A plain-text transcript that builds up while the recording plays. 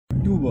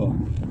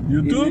YouTuber.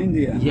 YouTube? In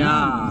India.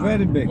 Yeah.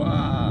 Very big.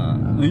 Wow.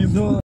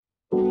 So,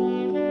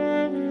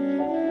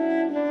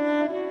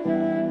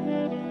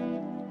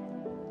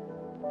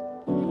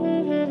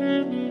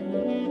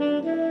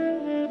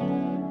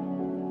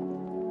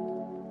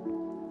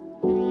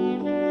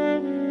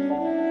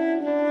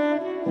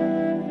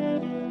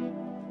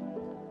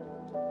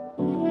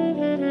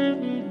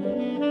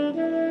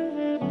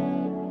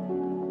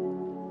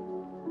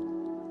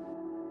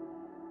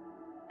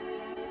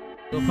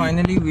 So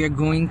finally we are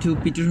going to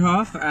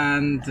Peterhof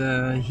and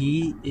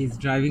he is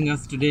driving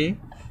us today.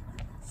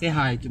 Say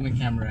hi to my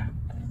camera.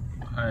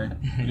 Hi,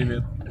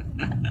 привет.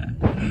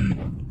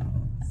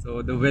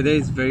 So the weather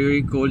is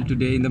very cold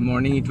today. In the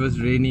morning it was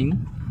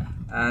raining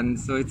and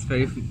so it's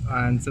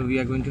so we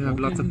are going to have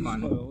lots of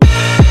fun.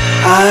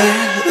 I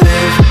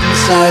live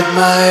inside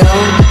my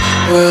own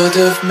world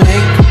of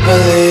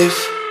make-believe.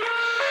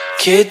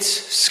 Kids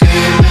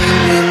screaming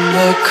in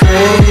the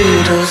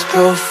cradles,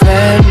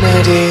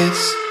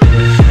 profanities.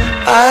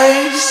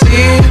 I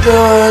see the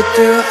world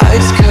through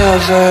ice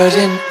covered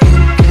in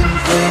ink and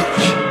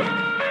bleach.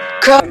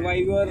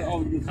 survivor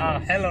of this.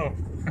 Hello,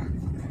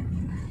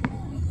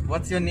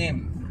 What's your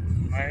name?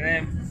 my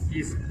name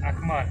is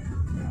Akmal,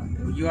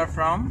 You are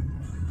from?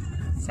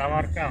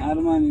 Samarkand,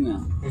 Armenia.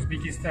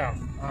 Uzbekistan.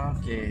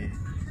 Okay.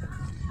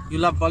 You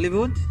love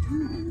Bollywood?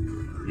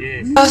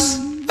 Yes. Us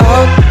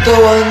are the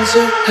ones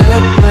who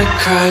heard my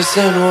cries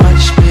and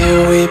watched me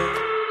weep.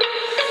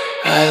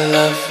 I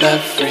love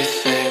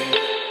everything.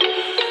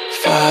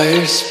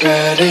 Fire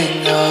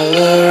spreading all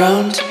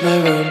around my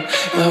room.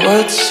 My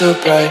world's so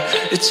bright,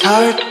 it's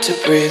hard to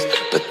breathe,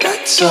 but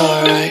that's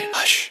alright.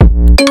 Hush.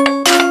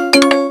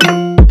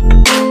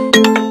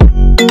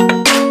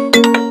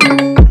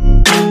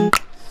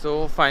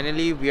 So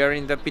finally we are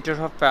in the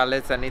Peterhof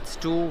Palace and it's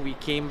 2. We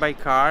came by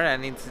car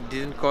and it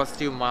didn't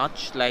cost you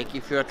much. Like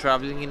if you are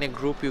traveling in a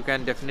group you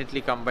can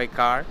definitely come by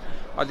car,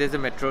 or there's a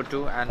metro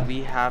too. And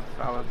we have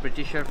our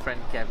Britisher friend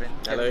Kevin.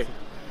 Hello.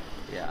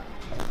 Yeah.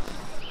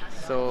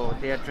 So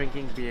they are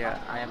drinking beer.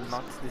 I am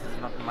not. This is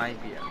not my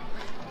beer.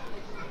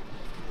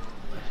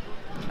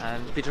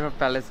 And Peterhof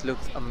Palace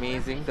looks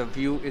amazing. The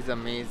view is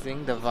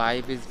amazing. The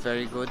vibe is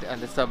very good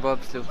and the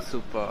suburbs look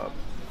superb.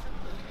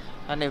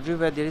 And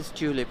everywhere there is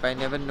tulip. I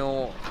never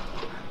know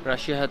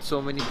Russia had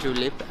so many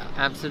tulip.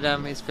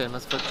 Amsterdam is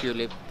famous for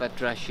tulip, but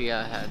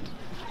Russia had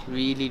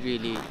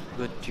really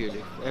good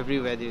tulip.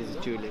 Everywhere there is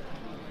tulip.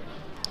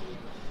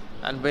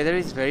 And weather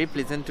is very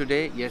pleasant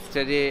today.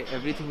 Yesterday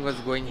everything was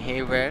going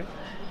haywire,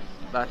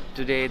 but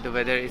today the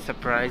weather is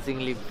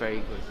surprisingly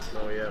very good.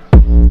 Oh yeah.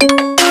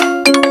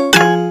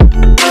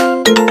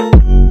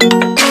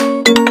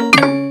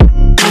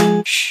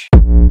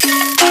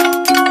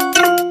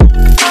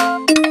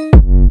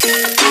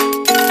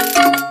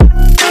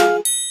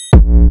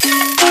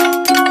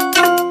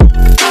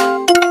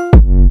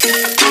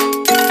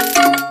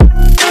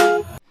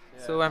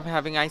 So I'm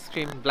having ice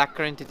cream,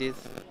 blackcurrant it is.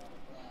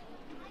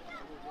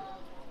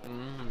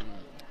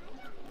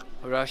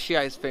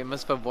 Russia is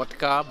famous for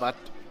vodka, but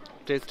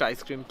taste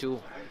ice cream too.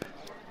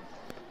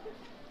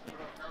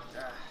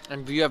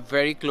 And we are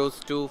very close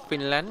to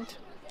Finland,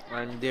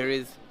 and there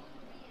is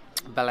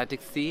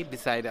Baltic Sea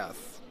beside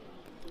us.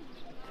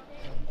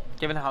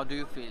 Kevin, how do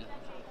you feel?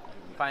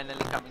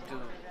 Finally coming to...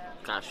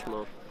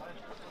 Kashmir.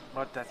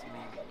 What does it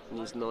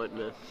mean? It's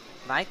nightmare.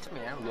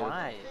 Nightmare? Yeah.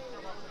 Why?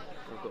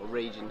 I've got a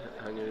raging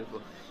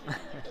hangover.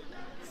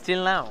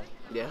 Still now?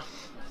 Yeah.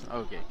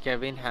 Okay,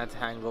 Kevin has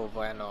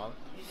hangover and all.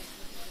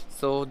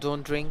 So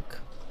don't drink.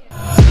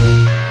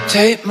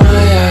 Take my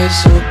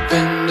eyes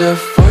open to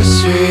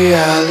force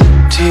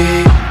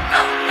reality.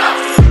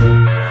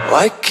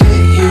 Why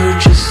can't you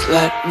just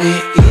let me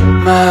eat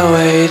my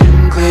weight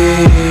in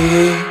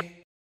glee?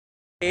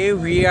 Okay,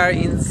 we are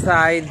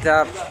inside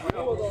the...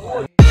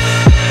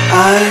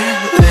 I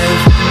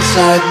live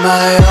inside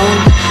my own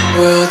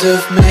world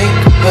of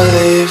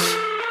make-believe.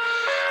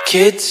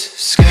 Kids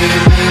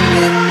screaming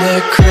in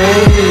their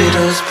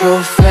cradles,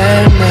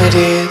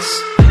 profanities.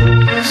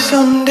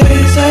 Some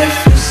days I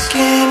feel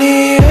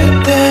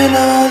skinnier than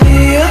all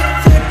the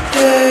other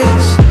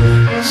days.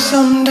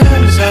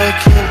 Sometimes I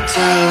can't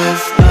tell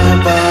if my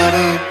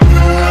body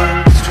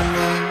belongs to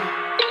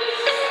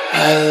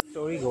me.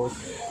 Story goes,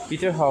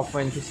 Peterhof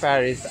went to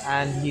Paris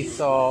and he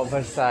saw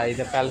Versailles,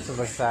 the Palace of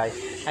Versailles,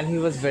 and he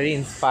was very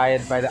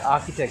inspired by the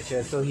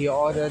architecture. So he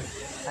ordered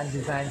and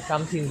designed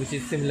something which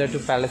is similar to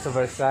Palace of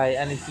Versailles,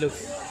 and it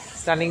looks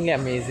stunningly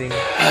amazing.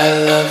 I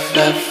love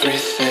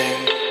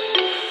everything.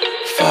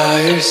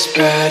 Fire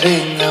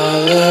spreading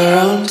all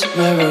around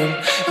my room.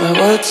 My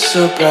world's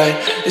so bright,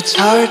 it's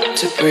hard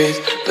to breathe,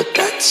 but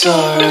that's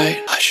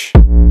alright. Hush.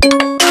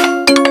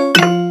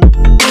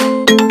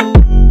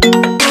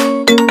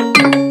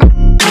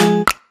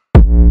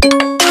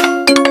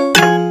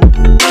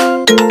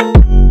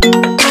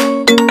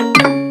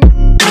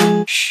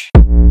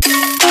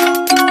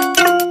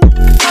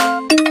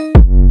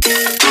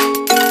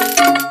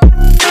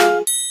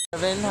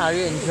 Kevin, are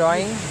you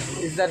enjoying?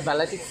 Is that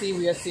Baltic Sea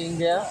we are seeing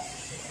there?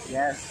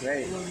 Yes,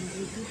 great.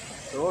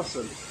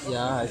 Awesome.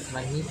 Yeah, it's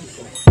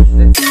magnificent.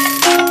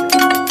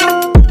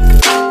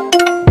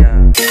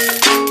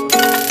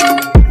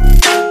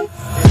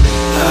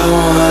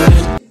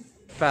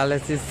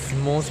 Palace is the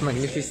most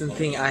magnificent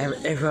thing I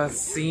have ever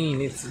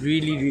seen. It's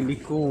really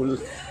cool,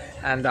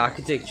 and the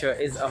architecture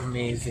is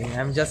amazing.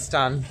 I'm just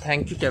stunned.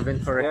 Thank you, Kevin,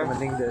 for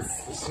recommending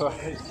this.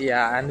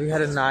 Yeah, and we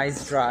had a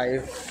nice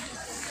drive.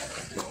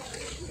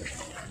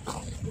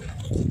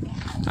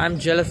 I'm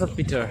jealous of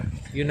Peter,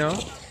 you know?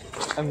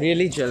 I'm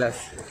really jealous.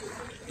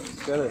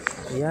 Jealous?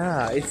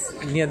 Yeah, it's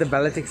near the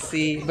Baltic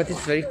Sea, but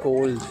it's very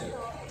cold.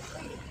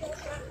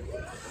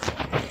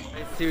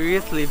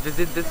 Seriously,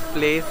 visit this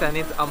place and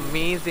it's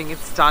amazing.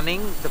 It's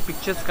stunning. The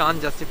pictures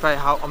can't justify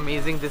how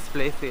amazing this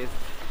place is.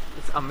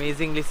 It's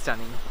amazingly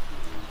stunning.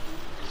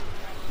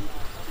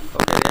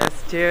 Okay, there's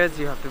stairs,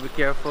 you have to be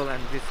careful,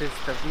 and this is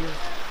the view.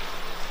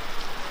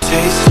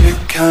 Taste your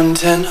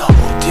content,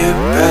 hold your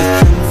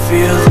breath and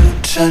feel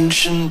the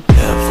tension.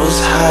 Devils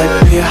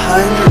hide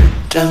behind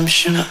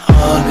redemption.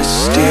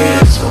 Honesty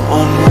is a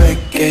one-way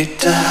gate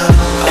to hell.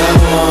 I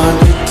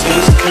wanna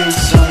taste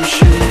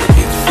consumption.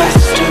 Breathe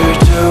faster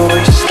to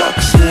waste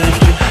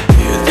oxygen.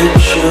 Hear the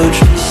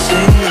children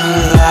sing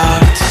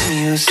aloud. It's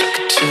music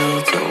till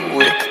the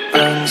wick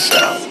burns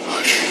out.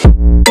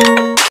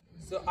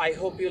 So I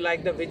hope you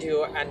like the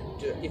video, and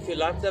if you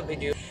love the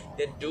video,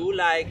 then do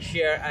like,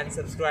 share and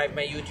subscribe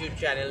my YouTube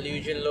channel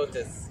Louis XIV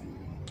Lotus.